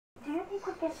Do you think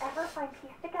we can ever find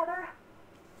peace together?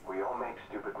 We all make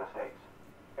stupid mistakes,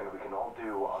 and we can all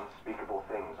do unspeakable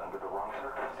things under the wrong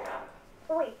circumstances.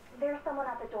 Wait, there's someone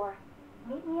at the door.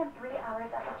 Meet me in 3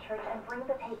 hours at the church and bring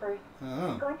the papers.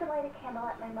 I'm going to light a candle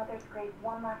at my mother's grave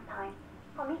one last time.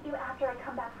 I'll meet you after I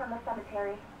come back from the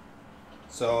cemetery.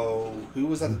 So, who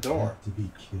was at the door? To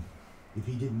be killed. If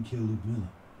he didn't kill Lyudmila,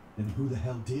 then who the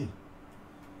hell did?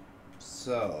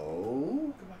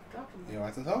 So, Go back and talk to him. you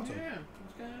have to talk to him.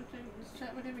 Yeah, let's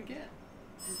chat with him again.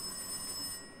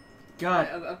 God.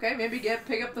 Okay, maybe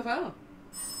pick up the phone.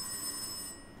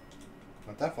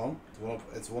 Not that phone.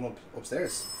 It's one up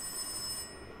upstairs.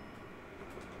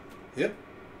 Yep.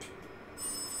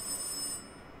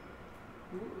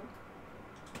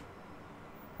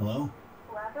 Hello?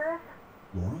 Lazarus?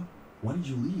 Laura? Why did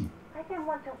you leave? I didn't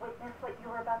want to witness what you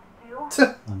were about to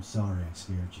do. I'm sorry I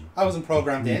scared you. I wasn't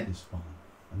programmed in. Is fine.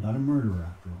 I'm not a murderer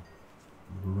after all.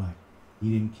 You were right.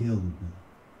 He didn't kill Lyudmila.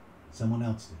 Someone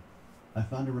else did. I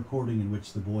found a recording in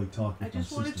which the boy talked with I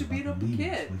just my wanted sister to beat about up the leaving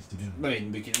kid. this place together. I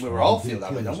mean, we all feel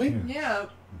that way, don't we? Yeah.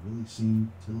 He really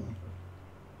seemed to like her.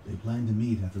 They planned to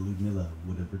meet after Lyudmila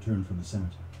would have returned from the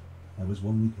cemetery. That was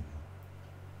 1 week ago.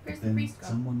 Where's But the then priest gone?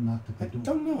 someone knocked at the I door.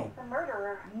 don't know. The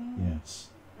murderer. Yes.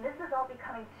 This is all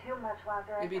becoming too much,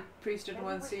 Lazarus. Maybe priest didn't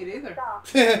want to see it either.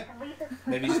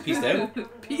 Maybe he's pieced out.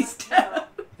 Pieced out.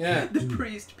 Yeah. The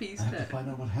priest pieced I have to out. find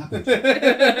out what happened.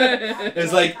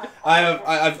 It's like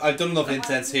I've done enough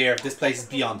incense here. This place is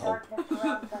beyond hope.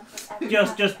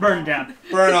 Just burn it down.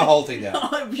 Burn a whole thing down.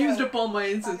 I've used up all my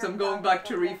incense. I'm going back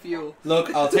to refuel.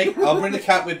 Look, I'll bring the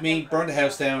cat with me, burn the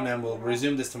house down, and we'll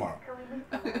resume this tomorrow.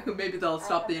 Maybe they'll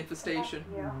stop the infestation.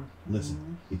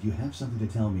 Listen, if you have something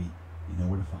to tell me, you know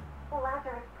where to find me.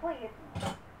 Lazarus,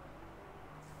 please.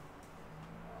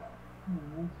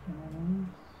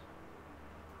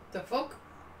 The fuck?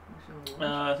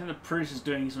 I think the priest is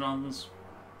doing some nonsense.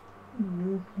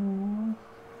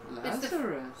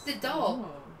 Lazarus. The doll.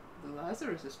 Oh, the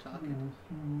Lazarus is talking.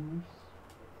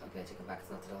 Okay, take it back.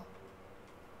 It's not the doll.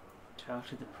 Talk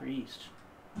to the priest.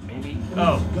 Maybe.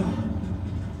 Oh.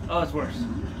 Oh, it's worse.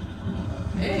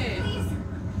 Hey.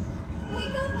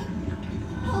 Wake up!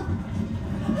 Help!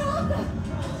 Help!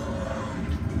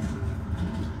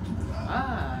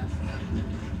 Ah.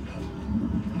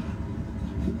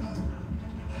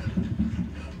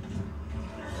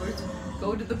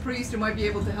 Go to the priest who might be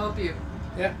able to help you.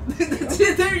 Yeah.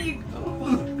 There you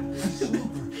go.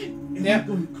 Yeah.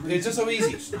 It's just so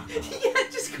easy. Yeah,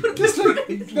 just go to Just the look.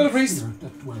 priest. Go to priest.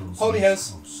 Holy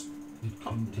house.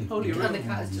 Holy And the room.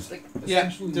 cat is just like... Yeah.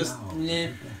 Just. Yeah.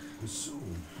 So,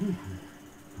 don't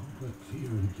let fear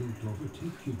and guilt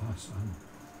overtake you, my son.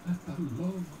 Let the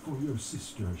love for your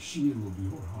sister shield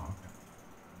your heart.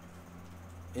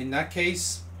 In that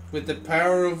case, with the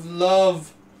power of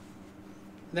love,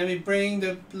 let me bring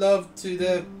the love to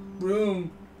the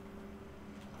room.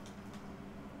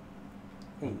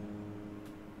 Ooh.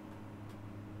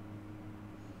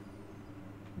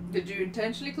 Did you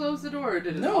intentionally close the door, or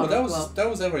did it? No, that auto-close?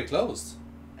 was already closed.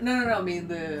 No. I mean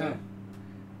the Oh.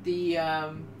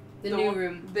 The new one-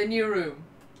 room. The new room.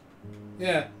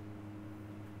 Yeah.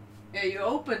 Yeah, you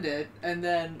opened it and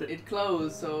then it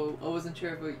closed, so I wasn't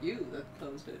sure if it was you that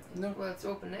closed it. No. Well, it's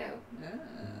open now. Yeah.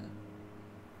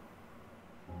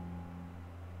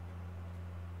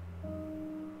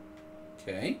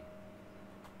 Okay.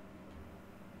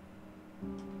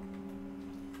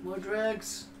 More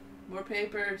drugs, more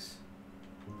papers.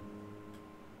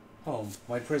 Home,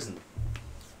 my prison.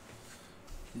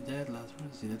 You dead,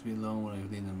 Lazarus? You left me alone when I was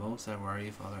needing the most. I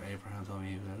worry. Father Abraham told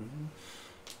me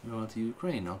you went to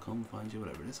Ukraine. I'll come find you,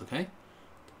 whatever it is, okay?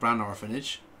 The Brown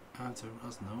Orphanage. Answer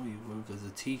was no, you worked as a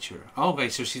teacher. Oh, okay,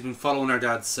 so she's been following her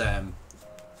dad's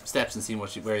steps and seeing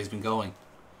where he's been going.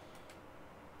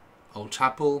 Old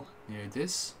chapel near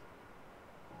this.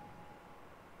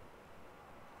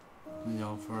 You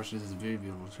know, first this is a very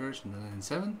beautiful church in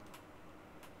 1997.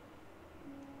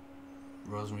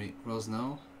 Rosemary,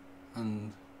 Rosno,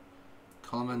 and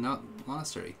Coleman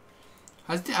Monastery.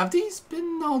 Have these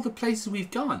been all the places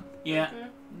we've gone? Yeah.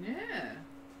 Yeah.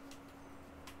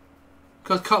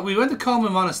 Because we went to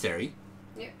Coleman Monastery.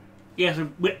 Yes,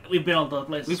 we've been all those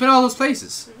places. We've been all those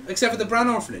places, except for the Brown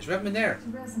Orphanage. We haven't been there.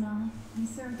 Rosna, I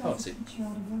served as a teacher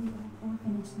at a really old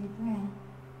orphanage near Bran.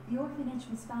 The orphanage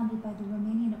was founded by the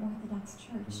Romanian Orthodox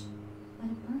Church,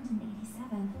 but it burned in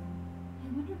 '87.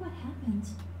 I wonder what happened.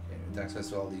 Okay, with access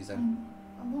to all these then.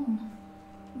 I'm alone.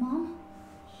 Mom?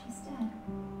 She's dead.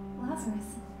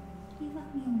 Lazarus. He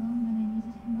left me alone when I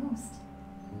needed him most.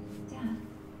 Dad,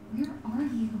 where are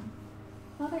you?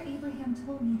 Father Abraham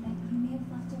told me that you may have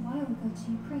left a while ago to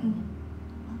Ukraine.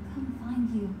 I'll come find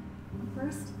you.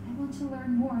 First, I want to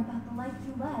learn more about the life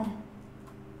you led.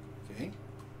 Okay.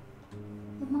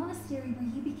 The monastery where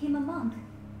you became a monk.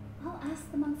 I'll ask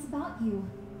the monks about you.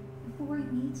 Before we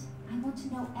meet, I want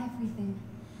to know everything.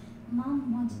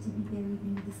 Mom wanted to be buried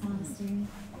near this monastery,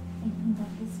 thinking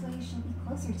that this way she'll be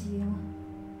closer to you.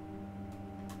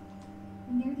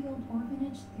 Near the old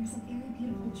orphanage, there's a very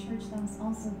beautiful church that was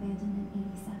also abandoned in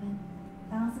 '87.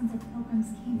 Thousands of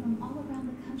pilgrims came from all around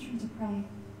the country to pray,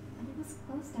 but it was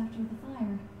closed after the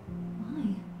fire.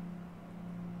 Why?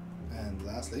 And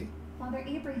lastly, Father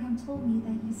Abraham told me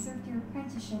that you served your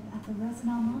apprenticeship at the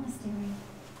Rosenau Monastery.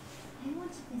 I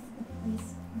want to visit the place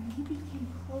where you became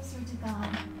closer to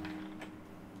God.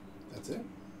 that's it.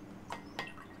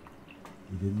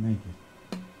 You didn't make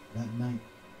it. That night,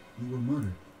 you were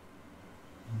murdered.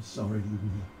 I'm sorry,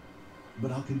 Lyudmila,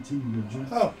 but I'll continue your journey.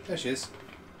 Oh, there she is.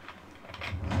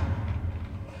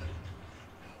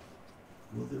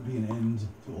 Will there be an end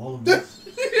to all of this?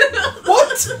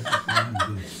 What?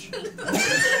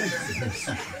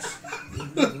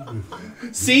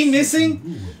 Scene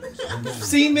missing?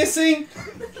 Scene missing?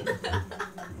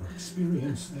 Your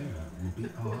experience there will be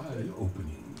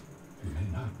eye-opening. You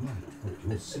may not like what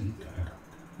you'll see there.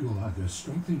 You'll either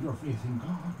strengthen your faith in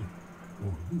God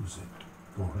or lose it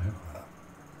forever.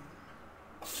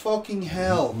 Fucking I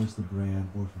hell. went towards the Brand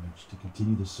orphanage to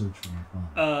continue the search for my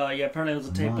father. Yeah, apparently there was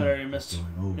a tape that I missed.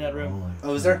 Going in that over room. all I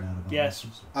Oh, is found there? out about Yes. my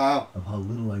sister, Oh, of how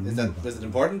little I knew is that about was it her.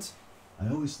 important? I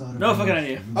always thought No about fucking how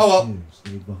idea. she Oh, well.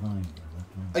 stayed behind where I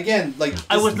left home. Again, like,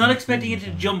 I was this- not expecting it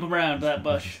to jump around that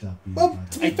much. well,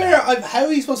 to be fair, how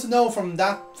are you supposed to know from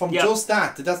Yeah. just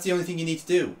that that's the only thing you need to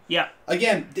do? Yeah.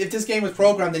 Again, if this game was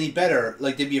programmed any better,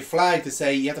 like there'd be a flag to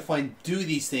say you have to do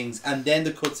these things, and then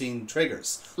the cutscene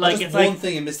triggers. Like, Not it's just one like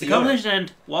thing and miss the the other. conversation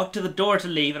end, walk to the door to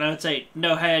leave, and I would say,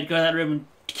 no, hey, I'd go to that room and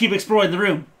keep exploring the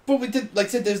room. But we did, like I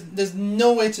said, there's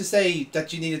no way to say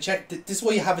that you need a check. This is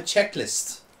why you have a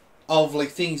checklist of like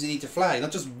things you need to flag,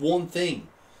 not just one thing.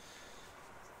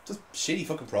 Just shitty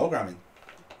fucking programming.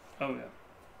 Oh, yeah.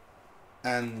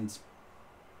 And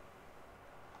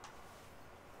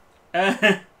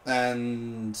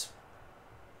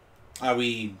are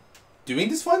we doing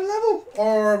this final level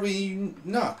or are we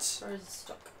not? Or is it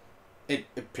stuck? It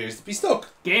appears to be stuck.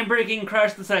 Game breaking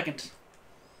Crash the Second.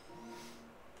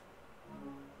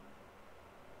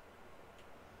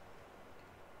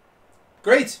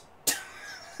 Great.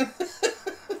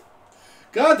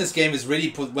 God, this game is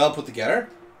really well put together.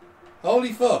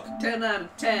 Holy fuck. 10 out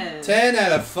of 10. 10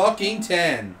 out of fucking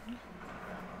 10.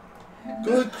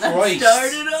 Good Christ.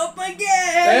 Let's start it up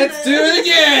again. Let's do it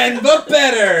again, but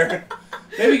better.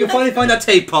 Maybe we can finally find that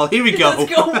tape, Paul. Here we go.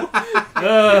 Let's go.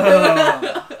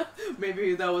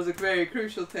 Maybe that was a very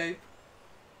crucial tape.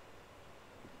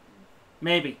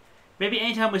 Maybe. Maybe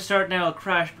anytime we start now it'll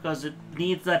crash because it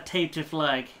needs that tape to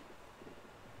flag.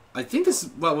 I think this.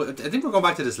 Well, I think we're going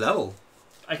back to this level.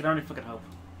 I can only fucking hope.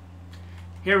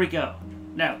 Here we go.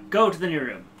 Now, go to the new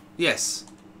room. Yes.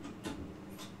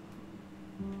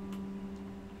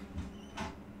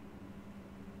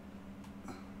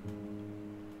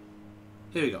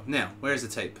 Here we go. Now, where's the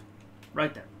tape?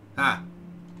 Right there. Ah.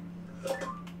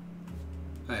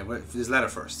 Hey, this letter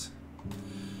first.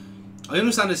 I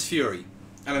understand his fury,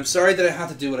 and I'm sorry that I had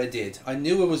to do what I did. I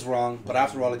knew it was wrong, but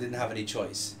after all I didn't have any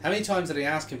choice. How many times did I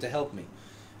ask him to help me?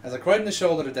 As I cried in the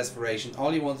shoulder of desperation,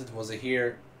 all he wanted was to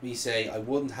hear me say I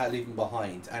wouldn't leave him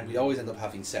behind, and we'd always end up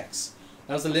having sex.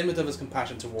 That was the limit of his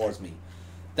compassion towards me.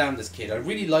 Damn this kid, I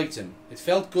really liked him. It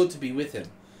felt good to be with him,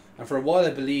 and for a while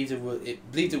I believed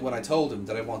it when I told him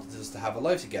that I wanted us to have a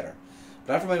life together.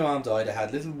 But after my mom died, I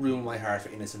had little room in my heart for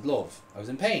innocent love. I was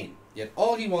in pain, yet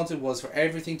all he wanted was for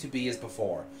everything to be as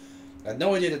before. I had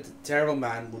no idea that the terrible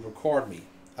man would record me.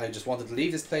 I just wanted to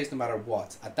leave this place no matter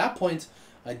what. At that point,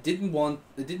 it didn't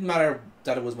matter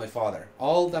that it was my father.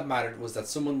 All that mattered was that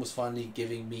someone was finally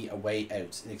giving me a way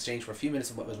out in exchange for a few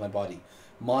minutes of what was my body.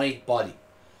 My body.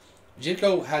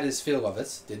 Jitko had his fill of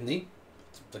it, didn't he?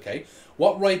 Okay.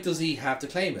 What right does he have to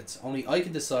claim it? Only I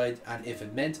can decide, and if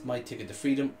it meant my ticket to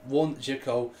freedom, one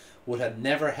Jitko would have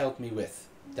never helped me with.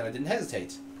 Then I didn't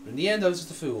hesitate. But in the end I was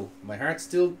just a fool. My heart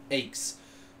still aches,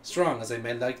 strong as I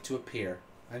may like to appear.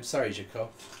 I'm sorry, Jitko.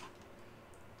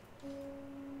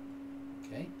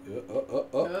 Okay.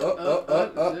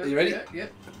 You ready?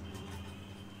 Yep.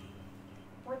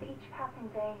 With each passing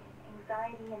day,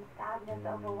 anxiety and sadness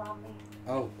overwhelmed me.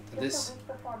 Oh, and Just this. a week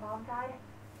before Mom died,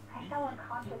 I fell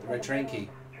unconscious in Red the train middle key. of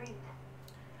the street.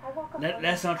 I woke up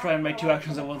Let's not try and make two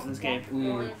actions at once in this game.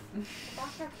 The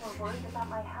doctors were worried about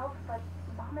my health, but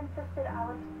Mom insisted I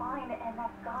was fine and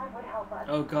that God would help us.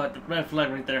 Oh god, red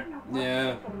flag right there. I didn't want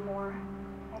Yeah. this anymore.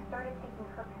 I started taking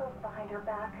her pills behind her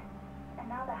back. and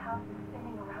now the house is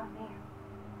spinning around me.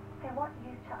 I want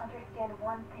you to understand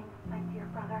one thing, my dear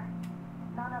brother.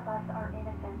 None of us are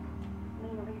innocent, me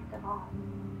least of all.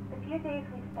 The few days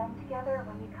we spend together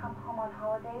when you come home on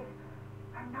holidays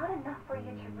are not enough for you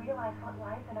to realize what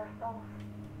lies in our souls.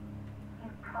 You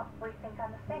probably think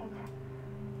I'm a saint.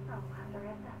 Oh,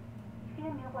 Lazarus, if you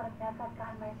knew what a mess I've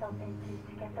gotten myself into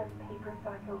to get those papers so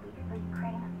I could leave for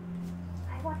Ukraine.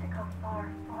 I want to go far,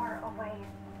 far away.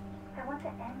 I want to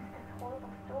end this horrible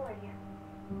story. I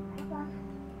want to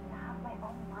have my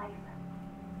own life.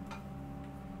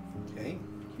 Okay.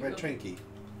 Red train key.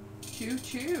 Choo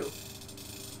choo.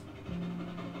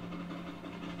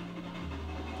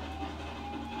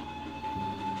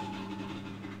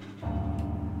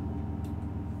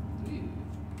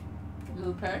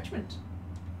 Little parchment.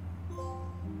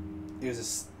 It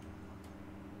was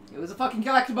It was a fucking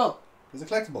collectible. a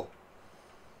collectible.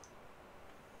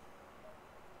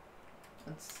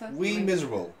 That's We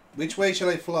miserable. Which way shall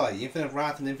I fly? Infinite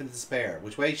wrath and infinite despair.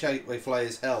 Which way shall I fly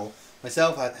is hell.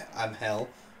 Myself am hell,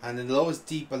 and in the lowest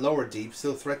deep, a lower deep,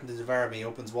 still threaten to devour me,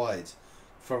 opens wide.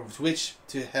 From which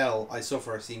to hell I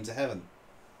suffer seems a heaven.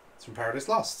 It's from Paradise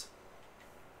Lost.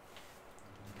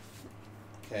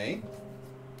 Okay.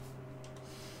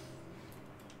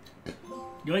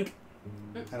 Yoink.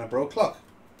 And a broke clock.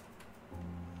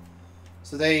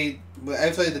 So they,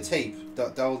 outside of the tape,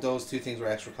 those two things were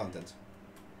extra content.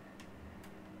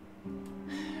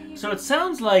 So it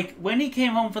sounds like when he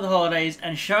came home for the holidays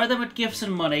and showered them with gifts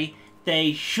and money,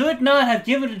 they should not have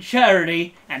given it to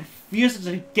charity and used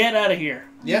it to get out of here.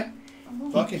 Yeah.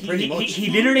 Fucking pretty much. He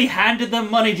literally handed them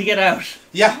money to get out.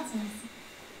 Yeah.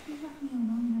 You left me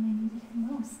alone when I needed him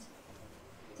most.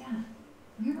 Dad,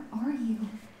 where are you?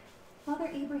 Father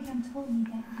Abraham told me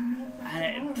that you may have left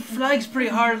And the it flags pretty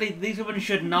hardly these women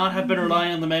should not have been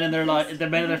relying on the men in their the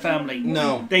men in their family.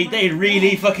 No. They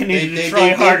really fucking needed to try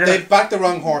harder. They backed the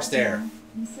wrong horse there.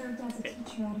 You served as a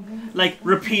teacher at a very Like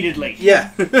repeatedly.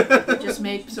 Yeah. Just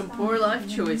made some poor life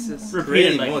choices. Pretty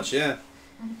Repeatedly. much, yeah.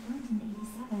 I burned in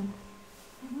 87.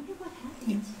 I wonder what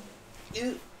happened.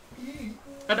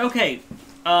 And okay,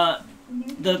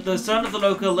 the son of the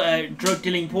local drug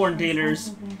dealing porn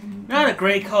dealers, not a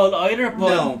great call either, but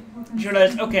No. she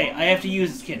realized, okay, I have to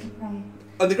use this kid.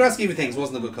 On the grand scheme of things,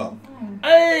 wasn't a good call.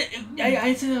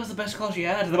 I'd say that was the best call she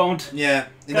had at the moment. Yeah.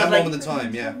 In that Like- moment in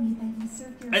time, yeah.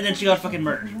 And then she got fucking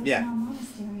murdered. Yeah.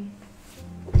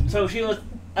 So she was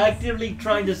actively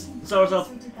trying to sort herself,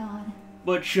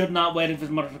 but should not wait for his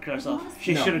mother to kill herself.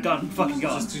 She No. should have gotten fucking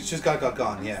gone. Just got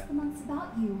gone, yeah. The months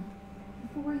about you.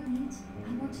 Before we meet,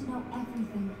 I want to know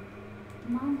everything.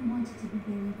 Mom wanted to be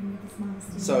buried near this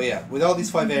monastery. So yeah, with all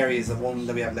these 5 areas, the one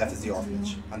that we have left is the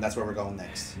orphanage. And that's where we're going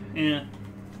next. Yeah.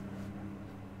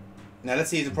 Now let's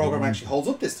see if the program actually holds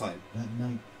up this time. That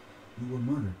night, you were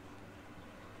murdered.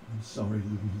 I'm sorry,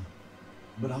 Lyudmila,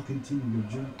 but I'll continue your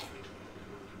journey.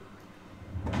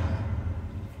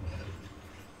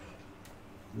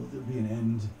 Will there be an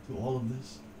end to all of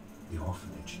this? The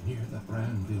orphanage near the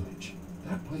Bran village.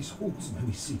 That place holds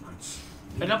many secrets.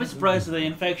 I'd not be surprised if the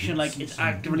infection, like, it's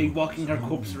actively walking her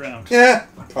corpse around. Yeah,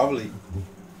 probably.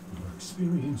 Your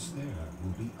experience there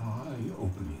will be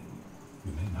eye-opening.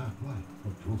 You may not like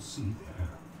what you'll see there.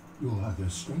 You'll either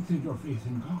strengthen your faith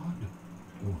in God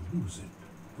or lose it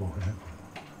forever.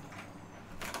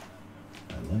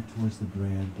 I left towards the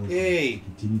Grand orphanage Yay. to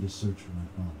continue to search for my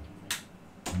father.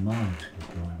 My mind was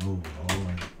going over all I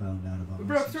found out about We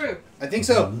broke myself. through. I think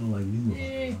How so. little I knew about my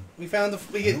father. We found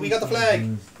we got the I flag.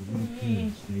 always thought the little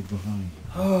kid stayed behind.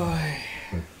 Oh.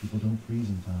 But people don't freeze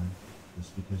in time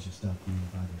just because you stop being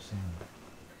by their side.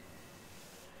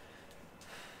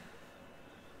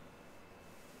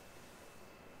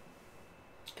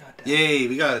 God damn. Yay,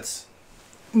 we got it.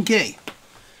 Okay.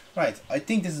 Right, I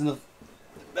think this is enough.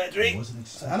 I Battery. wasn't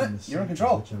Anna, expecting the you're in sight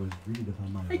control. of which I was greeted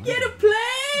upon my I arrival. get a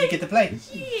play! You get to play.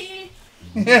 This is-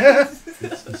 Yeah.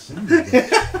 It's December.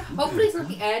 Hopefully it's not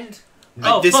the end.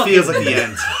 Oh, This fuck. feels like the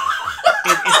end.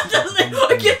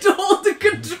 I get to hold the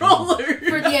controller!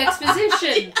 For the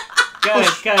exposition.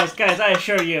 Guys, I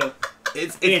assure you,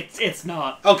 It's it's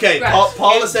not. okay. Right.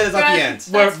 Paula said it's not the Right. end.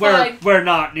 That's fine. We're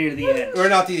not near the end. We're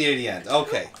not near the end.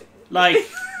 Okay. Like,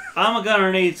 I'm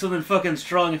gonna need something fucking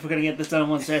strong if we're gonna get this done in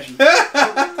one session.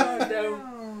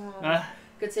 Oh no.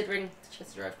 Considering the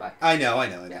chest drive back. I know. I've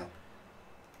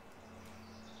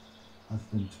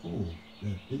been told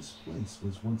that this place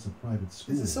was once a private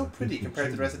school. This is so where pretty gifted compared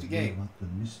to the rest of the children game. learn about the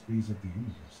mysteries of the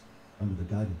universe under the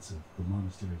guidance of the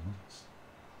monastery monks.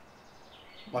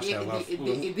 Watch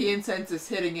that. The incense is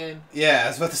hitting in. Yeah, I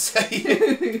was about to say.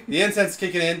 The incense is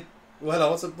kicking in. Well,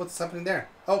 hello. What's happening there?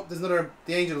 Oh, there's another.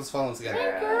 The angels falling together.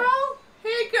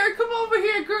 Hey girl, come Come over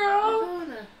here, girl.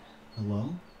 Ivana.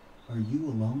 Hello? Are you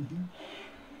alone here?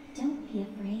 Don't be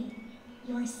afraid.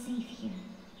 You're safe here.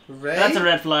 Ray? That's a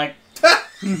red flag.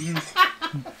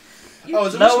 Oh,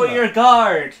 is it Lower Ursula? your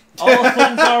guard. All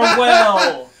things are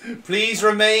well. Please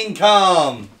remain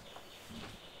calm.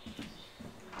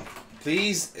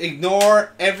 Please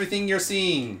ignore everything you're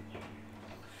seeing.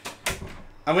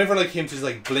 I'm waiting for like him to just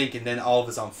like blink and then all of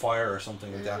it's on fire or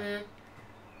something like that. Mhm.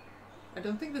 I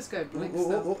don't think this guy blinks Oh,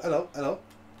 though. hello, hello.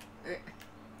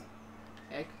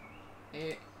 Heck.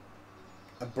 Eh.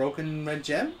 A broken red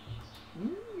gem?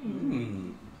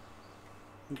 Mm.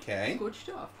 Okay. Good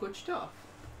stuff. Good stuff.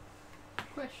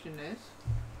 Question is,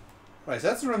 Right, so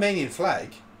that's the Romanian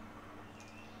flag.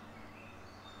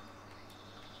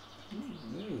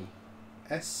 Ooh.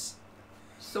 S.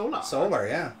 solar. Solar,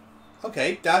 yeah.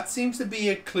 Okay, that seems to be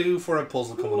a clue for a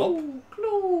puzzle coming up.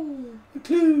 Clue. A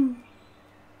clue.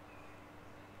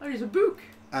 Oh, there's a book.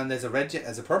 And there's a red gem,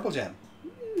 there's a purple gem.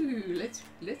 Ooh,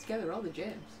 let's gather all the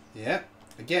gems. Yeah.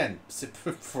 Again,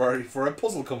 for a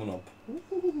puzzle coming up.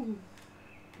 Ooh.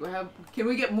 Can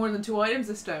we get more than 2 items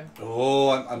this time?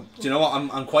 Oh, do you know what?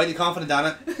 I'm quietly confident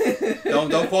on it.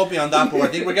 Don't quote me on that, but I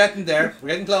think we're getting there. We're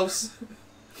getting close.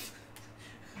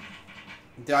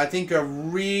 I think we're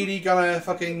really gonna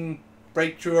fucking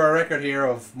break through our record here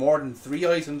of more than 3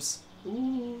 items.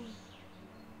 Ooh.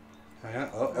 Hang on.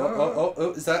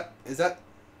 Oh, is that?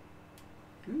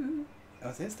 Ooh.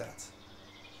 What is that?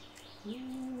 Ooh.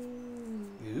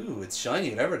 Ooh, it's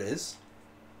shiny, whatever it is.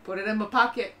 Put it in my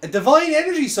pocket. A divine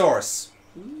energy source.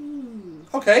 Ooh.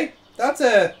 Okay, that's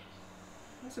a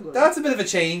good bit of a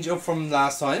change up from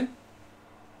last time.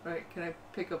 one. Right, can I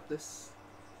pick up this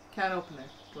can opener?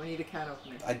 Do I need a can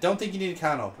opener? I don't think you need a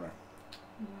can opener.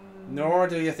 Nor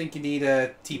do you think you need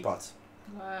a teapot.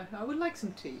 I would like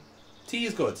some tea. Tea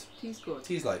is good. Tea's good.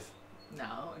 Tea's life.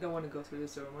 No, I don't want to go through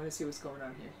this door. I want to see what's going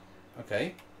on here.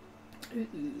 Okay.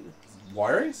 Ooh.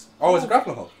 Wires? Oh, it's a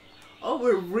grappling hook. Oh,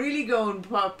 we're really going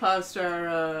past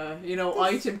our,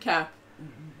 item cap.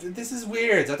 This is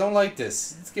weird. I don't like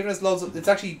this. It's giving us loads of... It's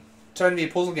actually trying to be a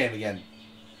puzzle game again.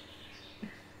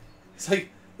 It's like...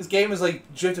 This game is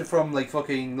like drifted from like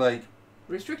fucking like...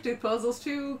 Restricted puzzles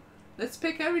to... Let's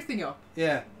pick everything up.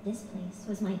 Yeah. This place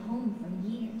was my home for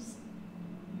years.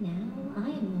 Now I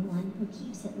am the one who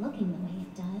keeps it looking the way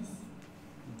it does.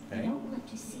 I Okay. don't want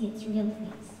to see its real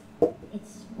face.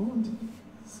 It's wounded,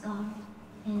 scarred,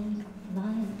 and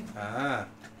violent. Ah.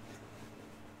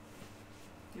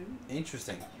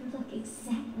 Interesting. You look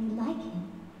exactly like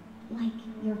him. Like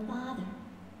your father.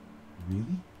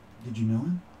 Really? Did you know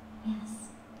him? Yes,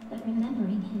 but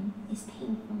remembering him is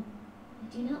painful. I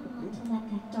do not want to let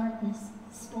that darkness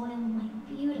spoil my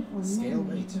beautiful Scale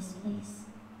memory weight. of this place.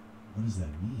 What does that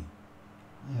mean?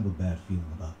 I have a bad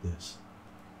feeling about this.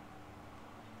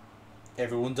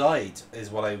 Everyone died, is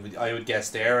what I would guess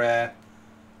there.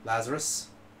 Lazarus.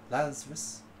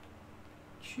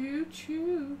 Choo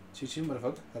choo. Choo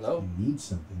motherfucker. Hello. I need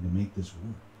something to make this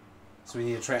work. So we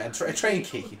need a train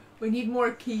key. We need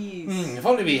more keys. If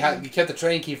only we kept the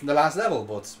train key from the last level,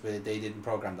 but they didn't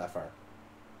program that far.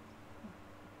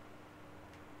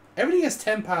 Everything is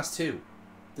 10 past 2.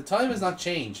 The time has not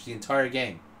changed the entire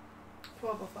game.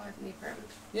 12:05 in the apartment.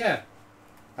 Yeah.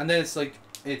 And then it's like,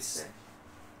 it's...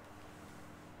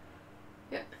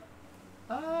 Yeah.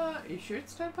 Are you sure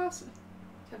it's 10 past?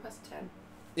 10 past 10.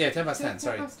 Yeah, 10 past 10,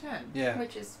 sorry. 10 past 10. Yeah.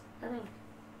 Which is ironic.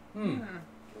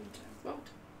 Vote.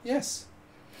 Yes.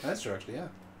 That's true, actually, yeah.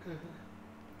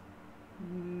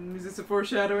 Is this a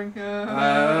foreshadowing? Careful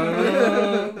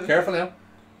now.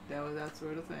 That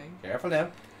sort of thing. Careful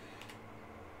now.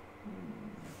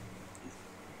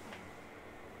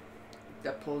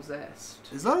 Got possessed.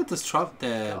 There's a lot of Top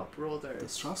brothers.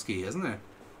 Dostoevsky, isn't there?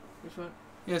 Which one?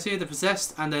 Yeah, see, the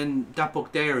Possessed, and then that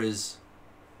book there is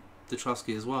the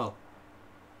Trotsky as well.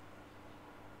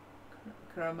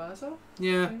 Karamazov?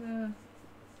 Yeah.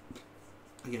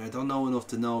 Again, I don't know enough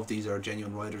to know if these are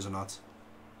genuine writers or not.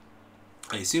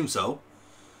 I assume so.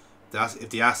 If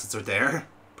the assets are there,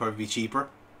 probably be cheaper.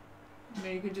 I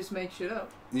mean, you can just make shit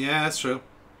up. Yeah, that's true.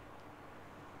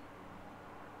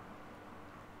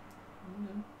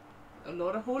 A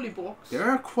lot of holy books. There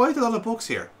are quite a lot of books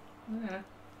here. Yeah.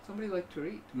 Somebody like to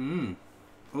read.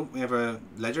 Oh, we have a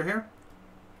ledger here?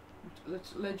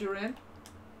 Let's ledger in.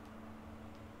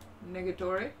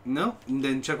 Negatory. No, and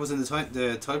then check what's in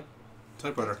the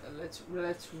typewriter. Let's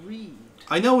read.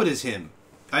 I know it is him.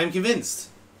 I am convinced.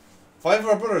 5 of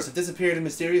our brothers have disappeared in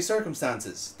mysterious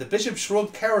circumstances. The bishop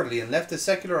shrugged cowardly and left the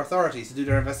secular authorities to do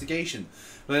their investigation.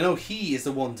 But I know he is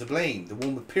the one to blame, the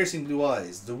one with piercing blue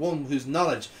eyes, the one whose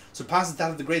knowledge surpasses that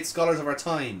of the great scholars of our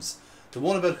times. The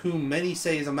one about whom many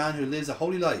say is a man who lives a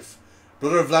holy life.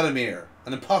 Brother Vladimir.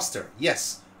 An impostor.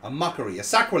 Yes. A mockery. A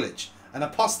sacrilege. An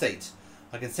apostate.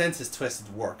 I can sense his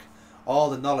twisted work. All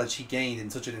the knowledge he gained in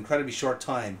such an incredibly short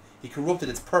time. He corrupted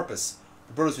its purpose.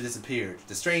 The brothers who disappeared.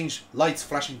 The strange lights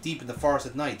flashing deep in the forest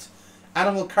at night.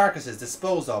 Animal carcasses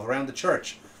disposed of around the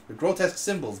church, with grotesque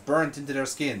symbols burnt into their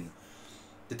skin.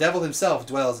 The devil himself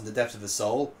dwells in the depths of his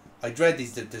soul. I dread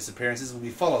these disappearances will be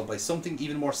followed by something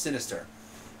even more sinister.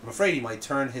 I'm afraid he might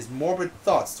turn his morbid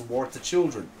thoughts towards the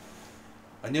children.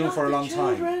 I knew him for a long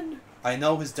time. I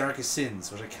know his darkest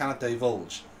sins, which I cannot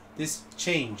divulge. This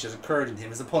change that occurred in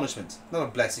him is a punishment, not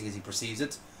a blessing as he perceives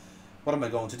it. What am I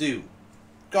going to do?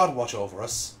 God watch over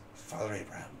us, Father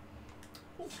Abraham.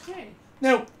 Okay.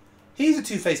 Now, he's a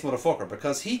two-faced motherfucker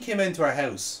because he came into our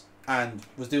house and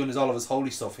was doing all of his holy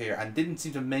stuff here and didn't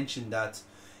seem to mention that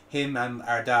him and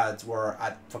our dads were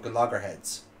at fucking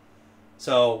loggerheads.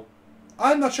 So,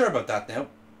 I'm not sure about that now.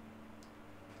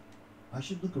 I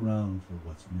should look around for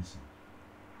what's missing.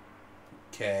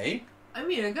 Okay. I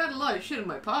mean, I got a lot of shit in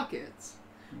my pockets,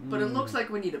 but it looks like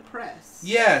we need a press.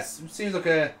 Yes, it seems like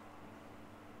a...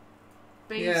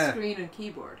 Base, screen, and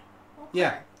keyboard. Okay.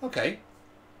 Yeah, okay.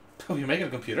 Oh, you're making a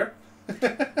computer?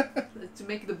 To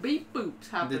make the beep boops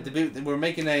happen. We're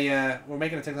making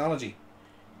a technology.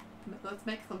 Let's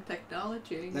make some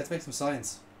technology. Let's make some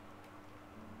science.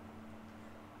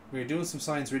 We're doing some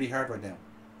science really hard right now.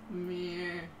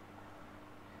 Yeah.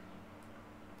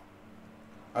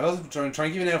 I was trying to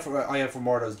keep an eye out for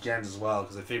more of those gems as well,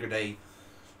 because I figured they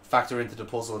factor into the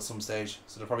puzzle at some stage.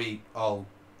 So they're probably all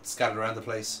scattered around the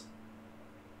place.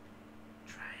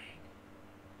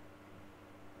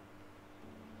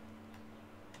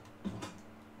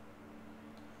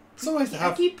 So nice to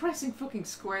have. I keep pressing fucking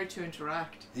square to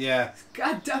interact. Yeah.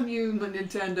 God damn you, my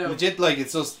Nintendo. Legit, like,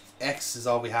 it's just X is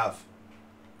all we have.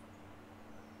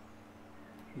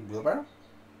 Wheelbarrow?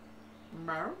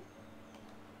 Barrel?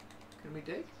 Can we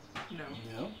dig? No.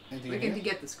 No. Anything We in can here?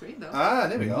 get the screen though. Ah,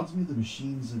 there we go. Reminds me of the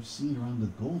machines I've seen around the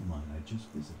gold mine I just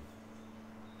visited.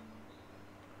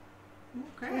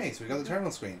 Okay, so we got the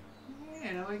terminal screen.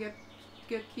 Yeah, now we get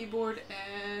keyboard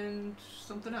and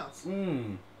something else.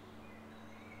 Hmm.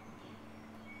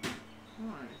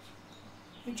 Alright.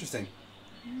 Interesting.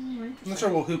 Interesting. I'm not sure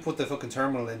who put the fucking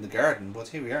terminal in the garden, but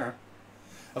here we are.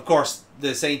 Of course,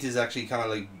 the saint is actually kind of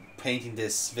like painting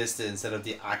this vista instead of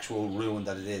the actual ruin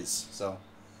that it is. So,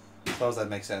 I suppose that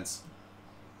makes sense.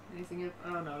 Anything?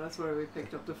 Oh no, that's where we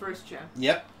picked up the first gem.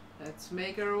 Yep. Let's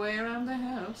make our way around the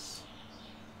house.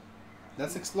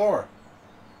 Let's explore.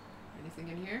 Anything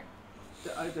in here?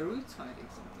 Are the roots hiding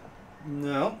something?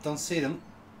 No, don't see them.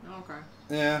 Okay.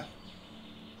 Yeah.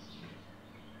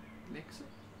 Mix it.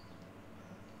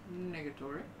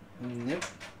 Negatory. Nope.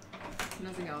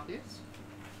 Nothing obvious.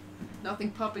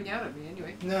 Nothing popping out at me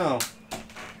anyway. No.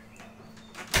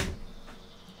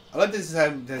 I like this is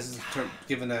how this is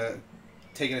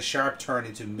taking a sharp turn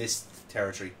into mist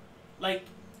territory. Like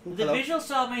the visual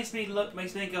style makes me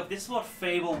think of this is what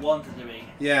Fable wanted to be.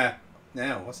 Yeah.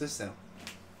 Now, what's this now?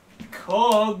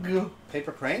 Cog.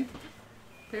 Paper crane?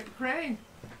 Paper crane.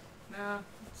 No,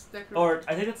 it's decorative. Or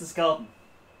I think it's a skeleton.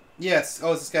 Yes.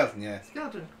 Oh, it's a skeleton. Yeah.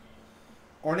 Skeleton.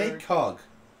 Ornate cog.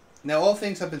 Now all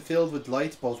things have been filled with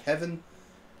light, both heaven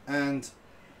and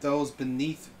those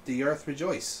beneath the earth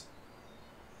rejoice.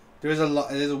 There's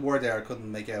a word there I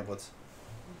couldn't make out, but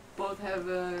both have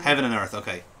heaven and earth.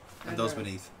 Okay, and those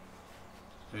beneath.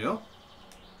 There you go.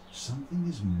 Something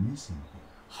is missing here.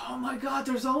 Oh my God!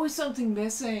 There's always something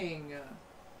missing.